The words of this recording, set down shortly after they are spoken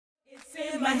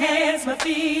my hands, my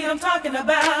feet, I'm talking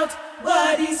about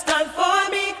what he's done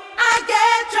for me. I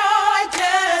get joy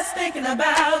just thinking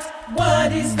about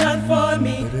what he's done for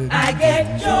me. I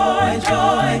get joy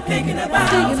thinking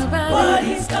about what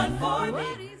he's done for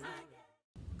me.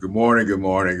 Good morning, good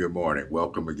morning, good morning.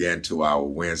 Welcome again to our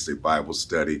Wednesday Bible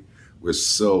study. We're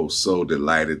so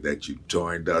delighted that you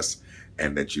joined us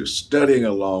and that you're studying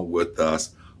along with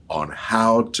us on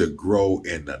how to grow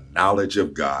in the knowledge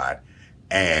of God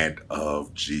and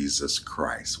of Jesus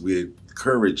Christ. We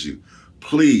encourage you,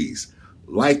 please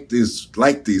like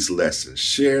these lessons,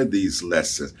 share these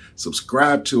lessons,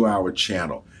 subscribe to our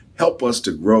channel. Help us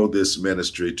to grow this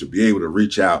ministry, to be able to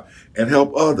reach out and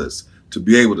help others to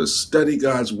be able to study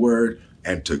God's word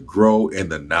and to grow in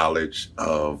the knowledge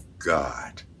of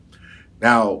God.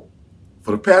 Now,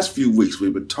 for the past few weeks,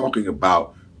 we've been talking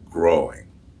about growing.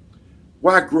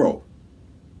 Why grow?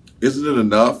 Isn't it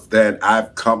enough that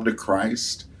I've come to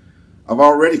Christ? I've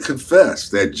already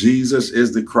confessed that Jesus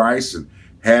is the Christ and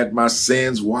had my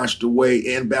sins washed away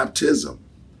in baptism.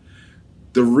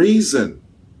 The reason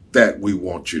that we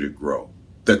want you to grow,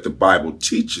 that the Bible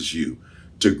teaches you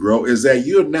to grow, is that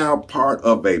you're now part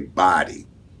of a body,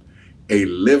 a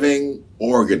living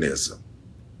organism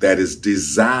that is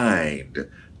designed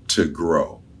to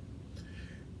grow.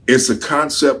 It's a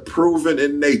concept proven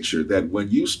in nature that when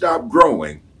you stop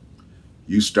growing,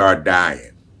 you start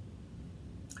dying.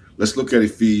 Let's look at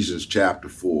Ephesians chapter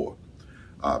 4,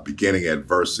 beginning at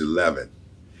verse 11.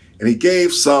 And he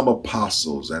gave some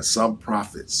apostles and some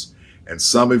prophets and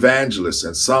some evangelists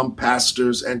and some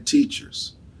pastors and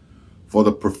teachers for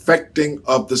the perfecting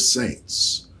of the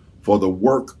saints, for the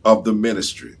work of the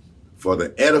ministry, for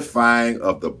the edifying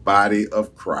of the body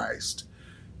of Christ,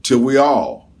 till we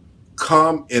all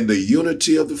come in the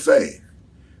unity of the faith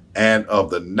and of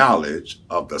the knowledge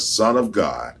of the Son of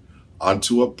God,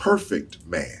 unto a perfect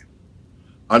man,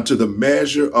 unto the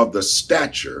measure of the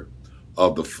stature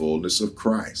of the fullness of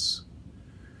Christ,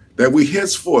 that we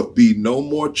henceforth be no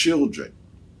more children,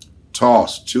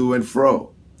 tossed to and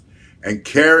fro, and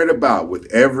carried about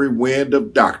with every wind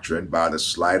of doctrine by the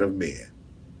sleight of men,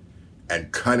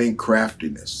 and cunning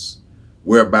craftiness,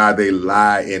 whereby they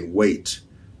lie in wait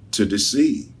to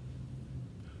deceive.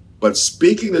 But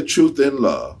speaking the truth in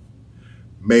love,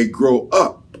 may grow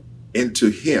up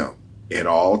into him in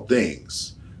all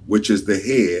things, which is the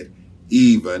head,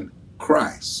 even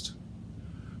Christ,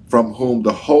 from whom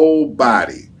the whole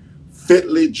body,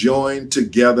 fitly joined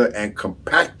together and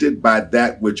compacted by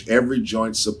that which every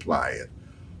joint supplieth,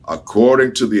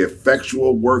 according to the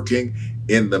effectual working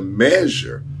in the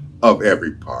measure of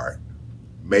every part,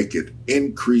 maketh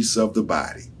increase of the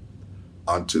body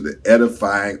unto the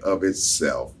edifying of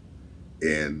itself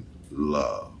in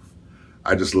love.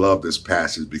 I just love this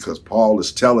passage because Paul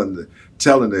is telling the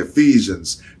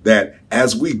Ephesians that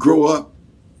as we grow up,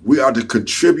 we are to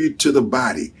contribute to the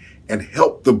body and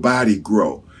help the body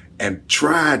grow and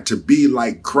try to be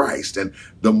like Christ. And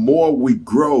the more we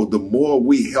grow, the more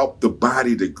we help the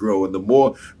body to grow. And the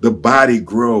more the body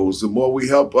grows, the more we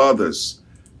help others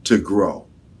to grow.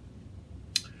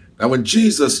 Now, when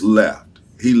Jesus left,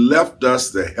 he left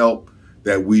us the help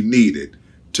that we needed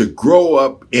to grow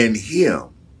up in him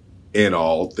in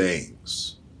all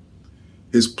things.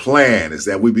 His plan is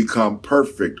that we become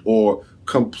perfect or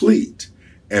complete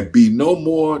and be no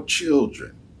more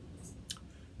children.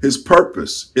 His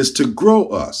purpose is to grow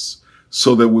us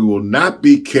so that we will not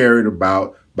be carried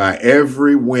about by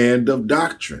every wind of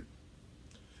doctrine.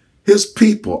 His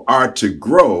people are to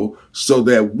grow so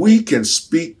that we can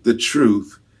speak the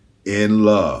truth in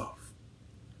love.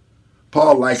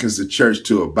 Paul likens the church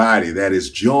to a body that is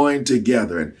joined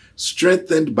together and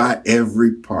strengthened by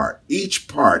every part. Each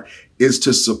part is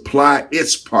to supply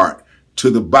its part to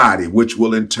the body, which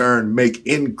will in turn make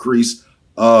increase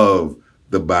of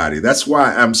the body. That's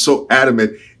why I'm so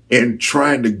adamant in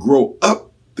trying to grow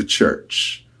up the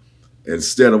church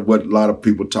instead of what a lot of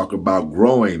people talk about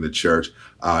growing the church,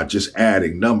 just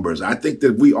adding numbers. I think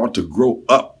that we ought to grow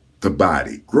up the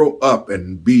body, grow up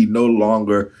and be no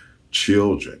longer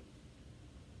children.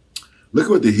 Look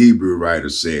what the Hebrew writer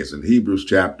says in Hebrews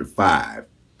chapter 5,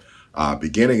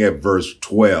 beginning at verse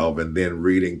 12 and then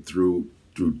reading through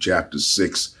chapter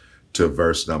 6 to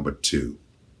verse number 2.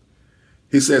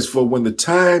 He says, for when the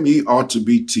time ye ought to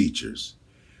be teachers,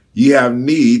 ye have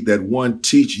need that one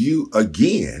teach you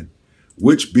again,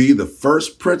 which be the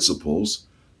first principles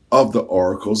of the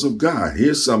oracles of God.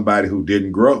 Here's somebody who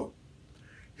didn't grow.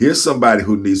 Here's somebody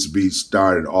who needs to be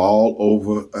started all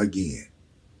over again.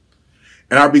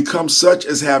 And are become such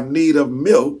as have need of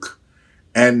milk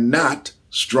and not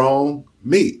strong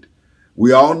meat.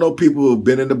 We all know people who have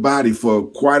been in the body for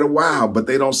quite a while, but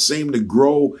they don't seem to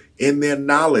grow in their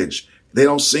knowledge. They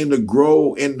don't seem to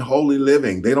grow in holy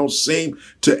living. They don't seem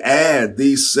to add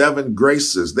these 7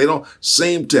 graces. They don't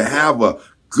seem to have a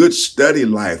good study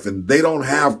life, and they don't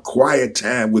have quiet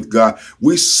time with God.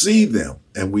 We see them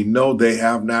and we know they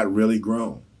have not really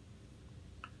grown.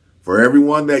 For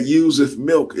everyone that useth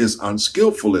milk is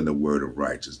unskillful in the word of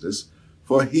righteousness,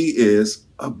 for he is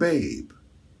a babe.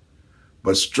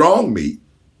 But strong meat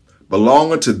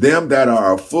belongeth to them that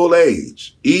are of full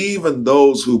age, even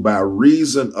those who by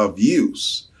reason of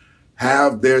use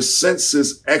have their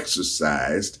senses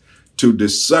exercised to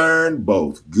discern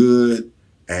both good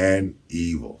and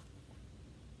evil.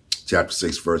 Chapter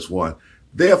 6, verse 1.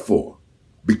 Therefore,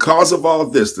 because of all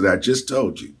this that I just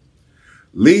told you,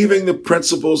 leaving the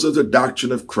principles of the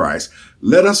doctrine of Christ,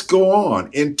 let us go on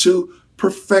into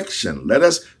perfection. Let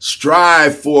us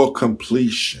strive for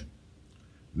completion,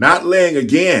 not laying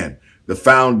again the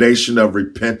foundation of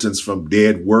repentance from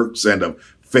dead works and of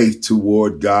faith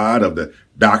toward God, of the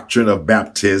doctrine of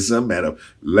baptism and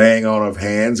of laying on of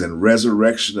hands and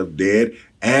resurrection of dead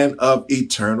and of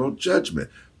eternal judgment.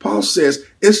 Paul says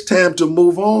it's time to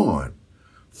move on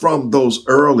from those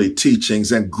early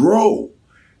teachings and grow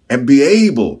and be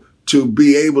able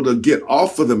to get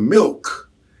off of the milk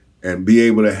and be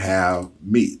able to have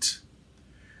meat.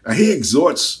 Now, he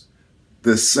exhorts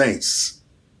the saints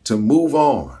to move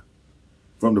on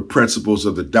from the principles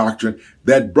of the doctrine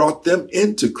that brought them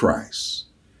into Christ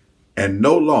and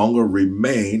no longer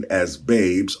remain as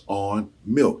babes on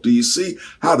milk. Do you see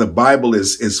how the Bible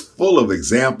is full of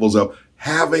examples of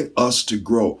having us to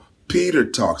grow? Peter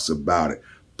talks about it.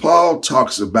 Paul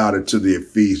talks about it to the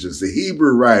Ephesians. The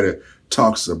Hebrew writer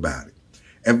talks about it.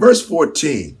 And verse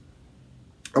 14,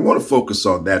 I want to focus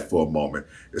on that for a moment.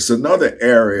 It's another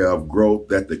area of growth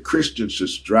that the Christian should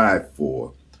strive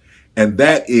for, and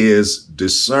that is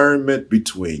discernment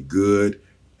between good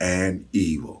and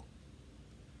evil.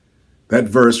 That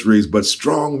verse reads, but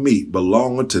strong meat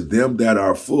belongeth to them that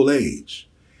are full age,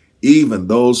 even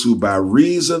those who by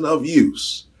reason of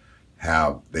use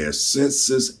have their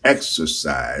senses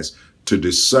exercised to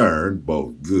discern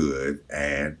both good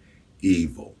and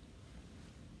evil.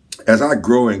 As I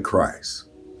grow in Christ,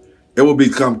 it will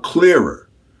become clearer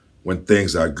when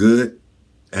things are good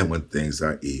and when things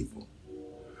are evil.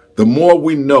 The more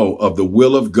we know of the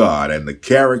will of God and the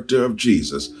character of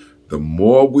Jesus, the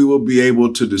more we will be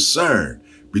able to discern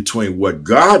between what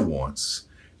God wants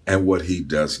and what he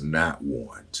does not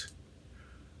want.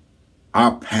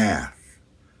 Our path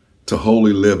to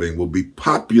holy living will be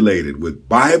populated with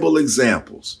Bible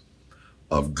examples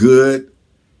of good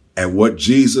and what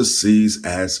Jesus sees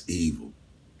as evil.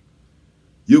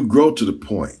 You grow to the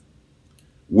point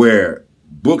where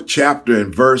book, chapter,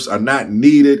 and verse are not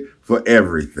needed for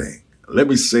everything. Let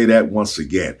me say that once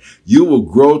again. You will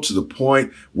grow to the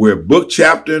point where book,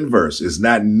 chapter, and verse is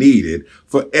not needed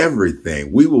for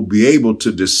everything. We will be able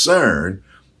to discern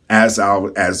as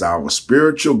our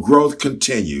spiritual growth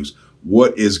continues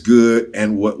what is good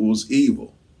and what was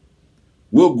evil.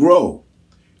 We'll grow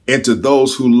into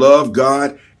those who love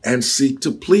God and seek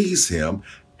to please him,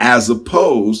 as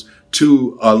opposed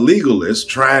to a legalist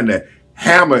trying to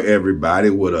hammer everybody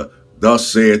with a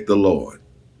thus saith the Lord.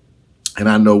 And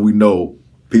I know we know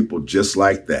people just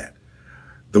like that.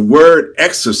 The word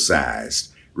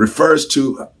exercised refers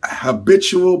to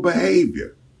habitual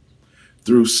behavior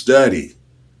through study,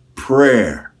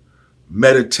 prayer,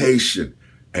 meditation,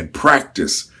 and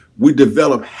practice. We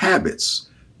develop habits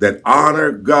that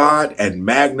honor God and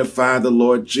magnify the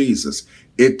Lord Jesus.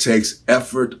 It takes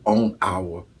effort on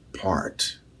our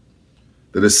part.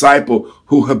 The disciple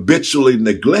who habitually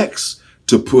neglects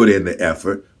to put in the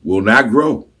effort will not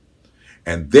grow,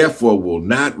 and therefore will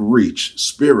not reach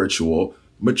spiritual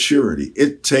maturity.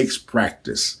 It takes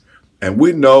practice. And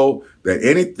we know that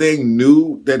anything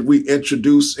new that we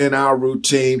introduce in our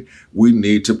routine, we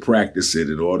need to practice it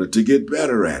in order to get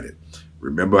better at it.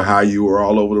 Remember how you were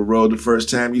all over the road the first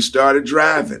time you started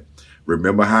driving.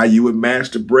 Remember how you would mash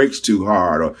the brakes too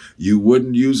hard, or you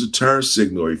wouldn't use a turn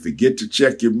signal, or you forget to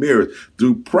check your mirrors.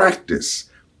 Through practice,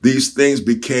 these things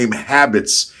became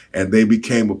habits, and they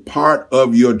became a part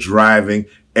of your driving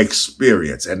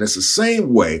experience. And it's the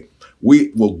same way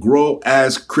we will grow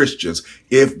as Christians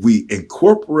if we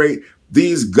incorporate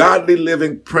these godly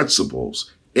living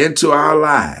principles into our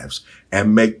lives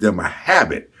and make them a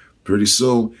habit. Pretty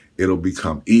soon, it'll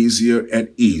become easier and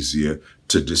easier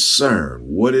to discern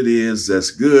what it is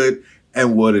that's good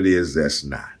and what it is that's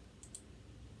not.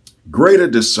 Greater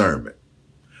discernment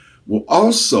will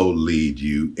also lead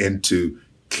you into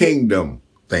kingdom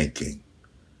thinking.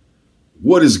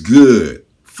 What is good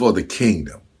for the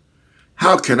kingdom.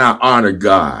 How can I honor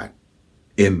God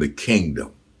in the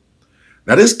kingdom?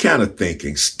 Now, this kind of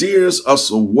thinking steers us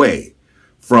away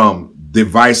from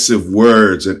divisive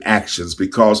words and actions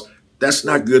because that's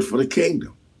not good for the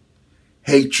kingdom.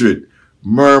 Hatred,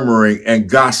 murmuring, and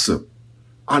gossip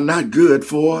are not good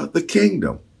for the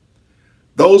kingdom.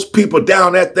 Those people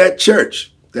down at that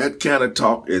church, that kind of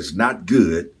talk is not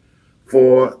good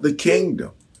for the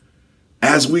kingdom.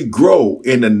 As we grow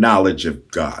in the knowledge of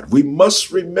God, we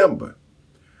must remember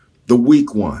the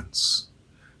weak ones.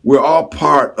 We're all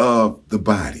part of the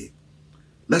body.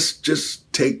 Let's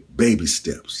just take baby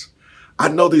steps. I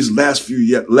know these last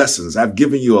few lessons, I've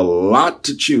given you a lot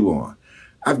to chew on.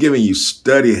 I've given you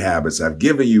study habits. I've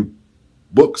given you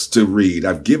books to read.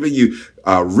 I've given you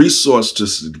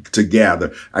resources to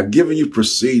gather. I've given you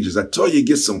procedures. I told you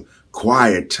get some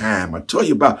quiet time. I told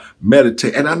you about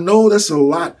meditate. And I know that's a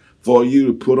lot for you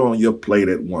to put on your plate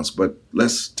at once, but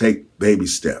let's take baby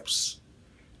steps.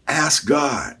 Ask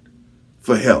God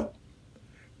for help.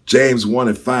 James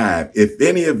 1:5, if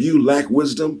any of you lack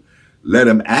wisdom, let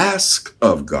him ask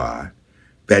of God,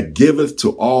 that giveth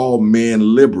to all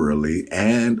men liberally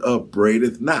and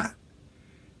upbraideth not,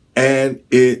 and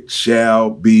it shall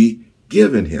be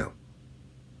given him.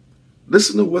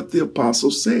 Listen to what the apostle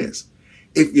says.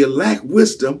 If you lack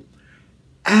wisdom,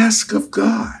 ask of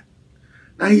God.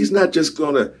 Now, he's not just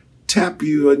going to tap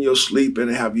you in your sleep and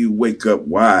have you wake up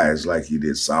wise like he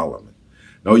did Solomon.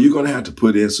 No, you're going to have to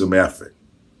put in some effort.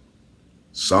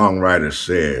 Songwriter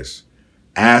says,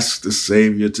 ask the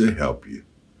Savior to help you,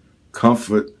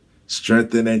 comfort,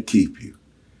 strengthen, and keep you.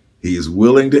 He is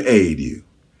willing to aid you,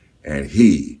 and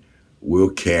he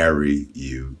will carry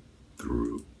you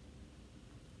through.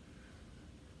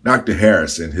 Dr.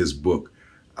 Harris, in his book,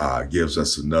 gives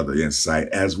us another insight.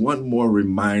 As one more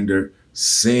reminder,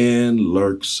 sin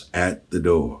lurks at the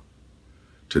door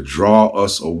to draw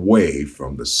us away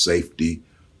from the safety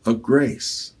of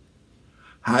grace.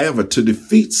 However, to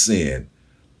defeat sin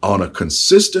on a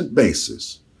consistent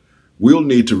basis, we'll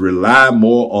need to rely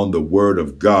more on the word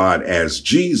of God as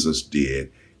Jesus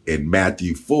did in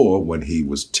Matthew 4 when he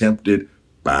was tempted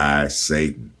by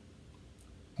Satan.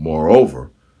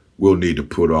 Moreover, we'll need to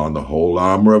put on the whole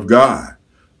armor of God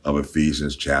of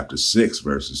Ephesians chapter 6,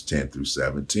 verses 10 through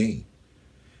 17.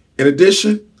 In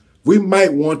addition, we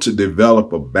might want to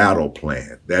develop a battle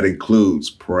plan that includes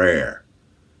prayer,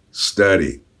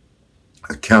 study,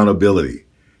 accountability,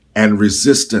 and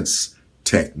resistance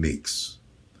techniques.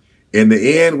 In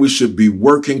the end, we should be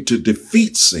working to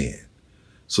defeat sin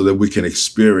so that we can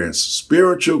experience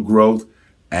spiritual growth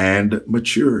and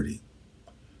maturity.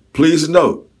 Please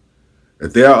note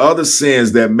that there are other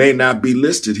sins that may not be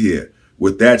listed here.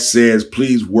 With that said,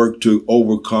 please work to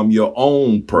overcome your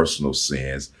own personal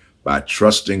sins by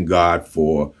trusting God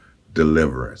for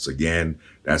deliverance. Again,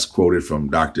 that's quoted from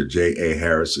Dr. J.A.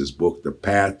 Harris's book, The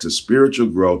Path to Spiritual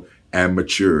Growth and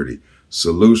Maturity,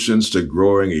 Solutions to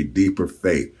Growing a Deeper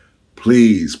Faith.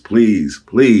 Please, please,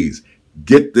 please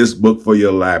get this book for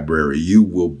your library. You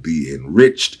will be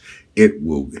enriched. It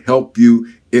will help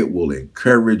you. It will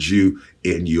encourage you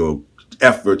in your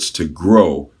efforts to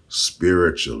grow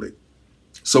spiritually.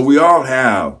 So we all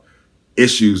have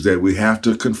issues that we have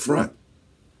to confront.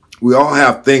 We all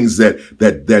have things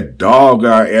that dog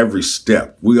our every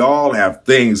step. We all have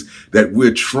things that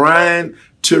we're trying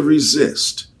to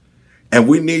resist. And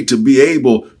we need to be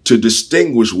able to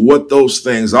distinguish what those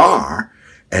things are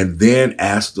and then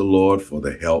ask the Lord for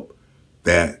the help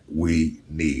that we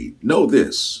need. Know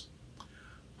this,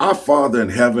 our Father in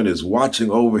heaven is watching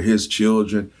over his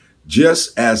children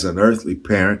just as an earthly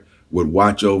parent would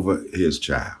watch over his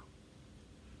child.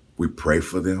 We pray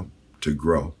for them to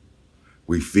grow.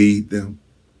 We feed them,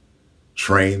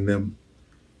 train them,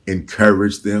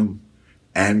 encourage them,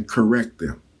 and correct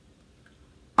them.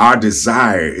 Our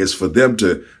desire is for them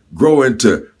to grow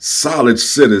into solid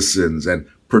citizens and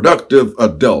productive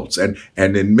adults. And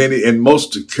in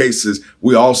most cases,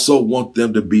 we also want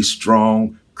them to be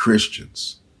strong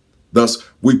Christians. Thus,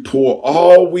 we pour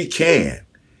all we can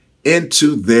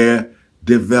into their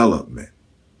development.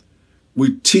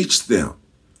 We teach them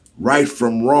right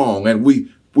from wrong, and we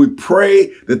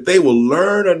pray that they will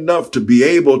learn enough to be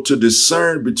able to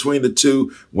discern between the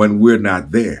two when we're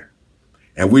not there.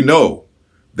 And we know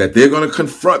that they're going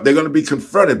to be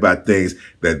confronted by things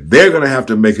that they're going to have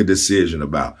to make a decision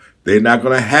about. They're not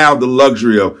going to have the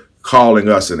luxury of calling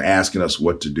us and asking us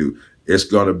what to do. It's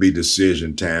going to be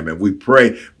decision time. And we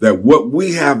pray that what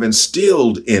we have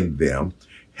instilled in them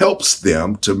helps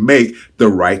them to make the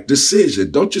right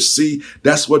decision. Don't you see?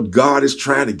 That's what God is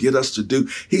trying to get us to do.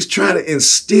 He's trying to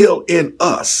instill in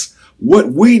us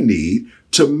what we need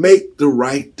to make the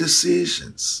right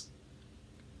decisions.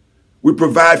 We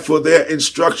provide for their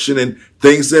instruction in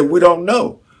things that we don't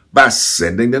know by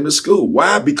sending them to school.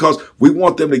 Why? Because we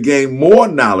want them to gain more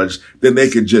knowledge than they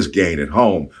can just gain at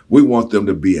home. We want them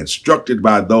to be instructed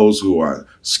by those who are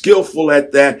skillful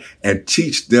at that and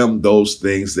teach them those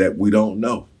things that we don't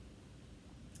know.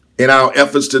 In our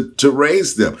efforts to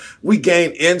raise them, we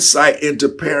gain insight into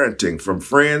parenting from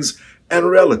friends and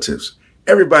relatives.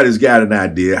 Everybody's got an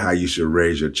idea how you should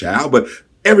raise your child, but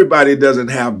everybody doesn't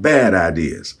have bad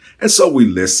ideas. And so we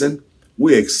listen,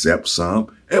 we accept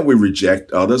some, and we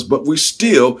reject others, but we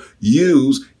still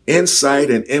use insight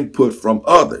and input from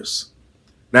others.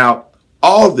 Now,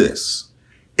 all this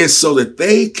is so that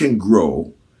they can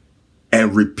grow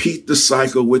and repeat the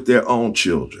cycle with their own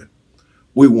children.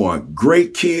 We want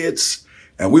great kids,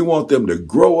 and we want them to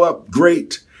grow up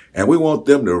great, and we want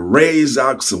them to raise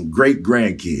out some great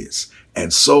grandkids,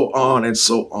 and so on and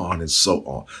so on and so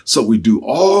on. So we do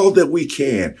all that we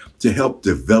can to help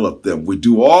develop them. We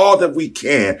do all that we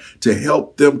can to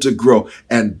help them to grow.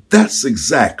 And that's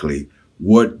exactly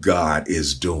what God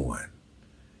is doing.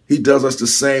 He does us the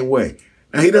same way.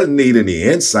 Now, he doesn't need any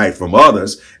insight from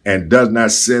others and does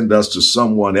not send us to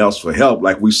someone else for help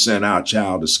like we send our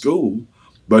child to school,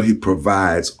 but he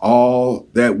provides all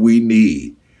that we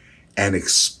need and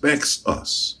expects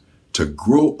us to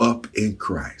grow up in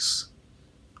Christ.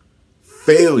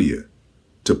 Failure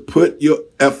to put your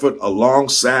effort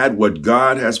alongside what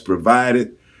God has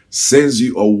provided sends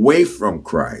you away from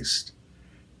Christ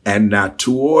and not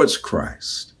towards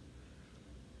Christ.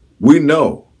 We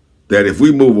know that if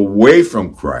we move away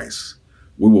from Christ,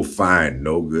 we will find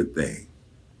no good thing.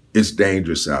 It's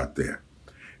dangerous out there.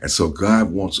 And so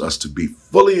God wants us to be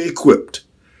fully equipped,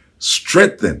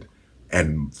 strengthened,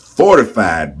 and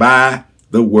fortified by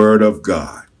the Word of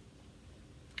God.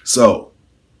 So,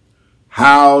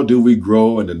 how do we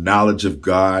grow in the knowledge of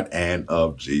God and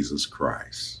of Jesus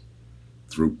Christ?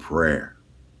 Through prayer,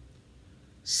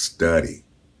 study,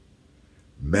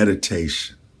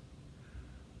 meditation,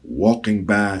 walking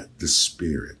by the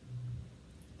Spirit,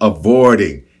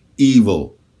 avoiding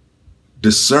evil,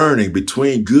 discerning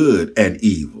between good and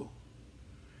evil,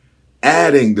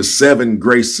 adding the 7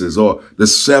 graces or the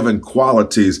 7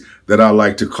 qualities that I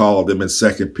like to call them in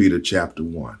 2 Peter chapter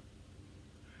 1.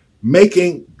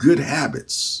 Making good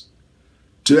habits,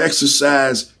 to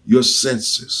exercise your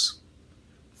senses,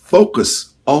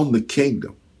 focus on the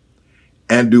kingdom,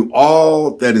 and do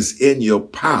all that is in your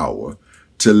power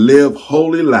to live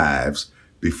holy lives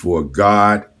before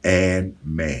God and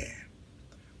man.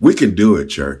 We can do it,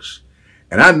 church.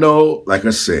 And I know, like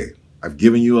I say, I've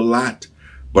given you a lot,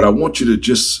 but I want you to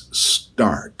just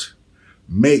start.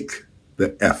 Make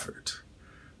the effort.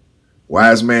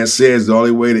 Wise man says the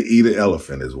only way to eat an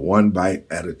elephant is one bite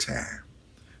at a time.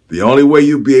 The only way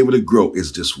you'll be able to grow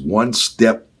is just one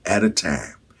step at a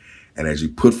time. And as you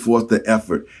put forth the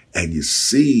effort and you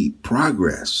see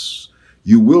progress,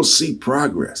 you will see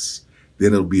progress.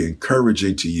 Then it'll be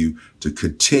encouraging to you to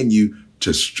continue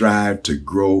to strive to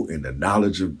grow in the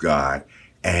knowledge of God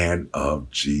and of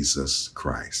Jesus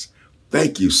Christ.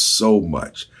 Thank you so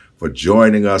much for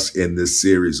joining us in this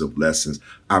series of lessons.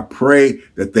 I pray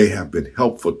that they have been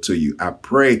helpful to you. I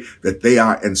pray that they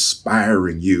are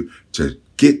inspiring you to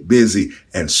get busy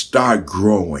and start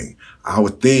growing. Our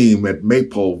theme at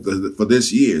Maypole for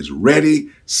this year is Ready,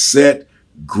 Set,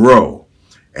 Grow.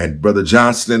 And Brother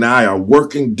Johnson and I are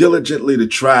working diligently to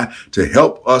try to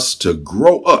help us to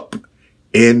grow up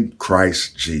in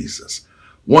Christ Jesus.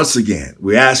 Once again,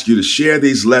 we ask you to share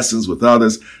these lessons with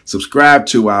others, subscribe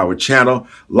to our channel,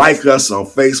 like us on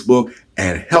Facebook,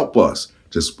 and help us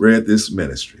to spread this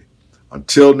ministry.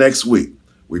 Until next week,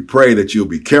 we pray that you'll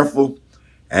be careful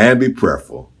and be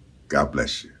prayerful. God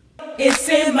bless you. It's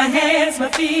in my hands, my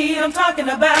feet, I'm talking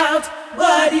about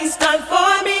what he's done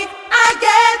for me. I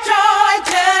get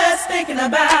joy just thinking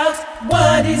about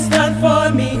what he's done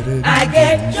for me. I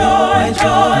get joy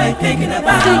thinking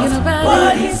about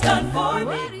what he's done for me.